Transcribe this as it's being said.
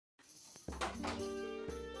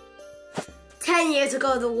10 years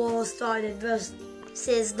ago, the war started versus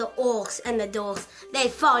the Orks and the dorks. They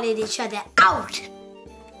fought each other out.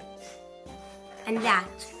 And that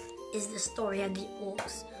is the story of the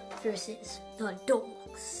Orks versus the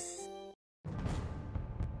dorks.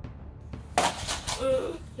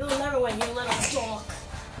 You'll never win, you little dork.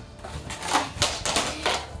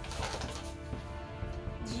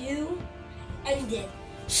 You ended.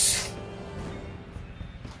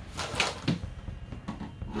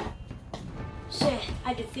 Shit,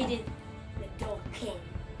 I defeated the Dork King.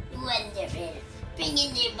 Wonderful. Bring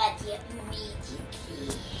in your body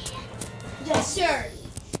immediately. Yes, sir.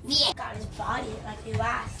 Yeah. Got his body like you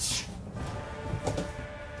asked.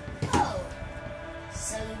 Oh.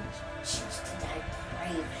 So you choose to die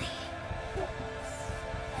bravely.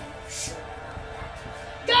 I'm sure about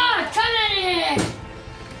that. God, come in here!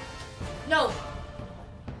 No.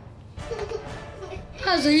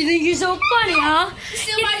 Oh, so you think you're so funny, huh?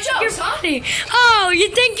 Steal my jokes, You're funny. Oh, you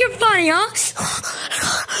think you're funny, huh?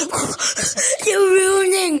 You're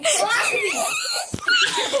ruining.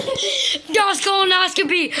 Darth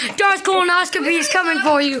colonoscopy. Darth colonoscopy is coming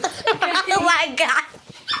for you. Oh my God.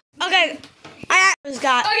 Okay, I just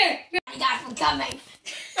got. Okay. I got from coming.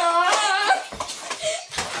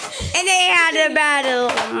 And they had a battle.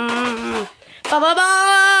 Ba ba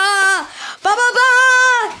ba. Ba ba ba.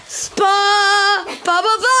 Ba ba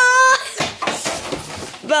ba ba.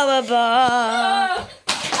 Ba ba ba.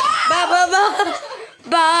 Ba ba ba.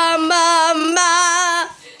 Ba ba ba.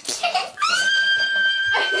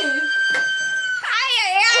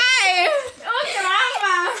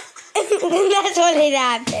 That's what it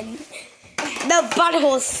happened. The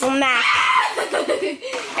butthole smacked.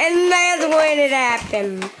 And that's when it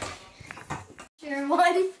happened. Sure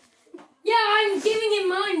one? Yeah, I'm giving him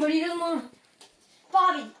mine, but he doesn't want.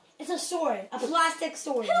 Bobby, it's a sword. A plastic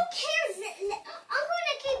sword. Who cares? I'm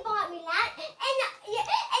gonna keep Bobby that. And you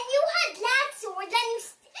had that sword, then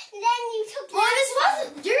you took that. Well, this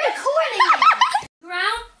wasn't. You're recording.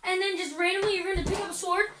 Ground, and then just randomly you're gonna pick up a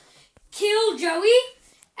sword, kill Joey,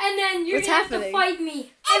 and then you're gonna have to fight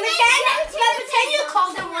me. And pretend you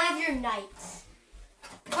called him one of your knights.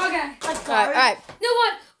 Okay. Alright. You know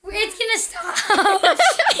what? It's gonna stop.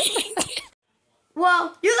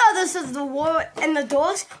 Well, you thought this is the war and the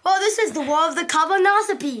dorks. Well, this is the war of the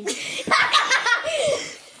colonoscopies.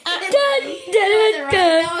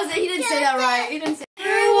 He didn't say that right. He didn't say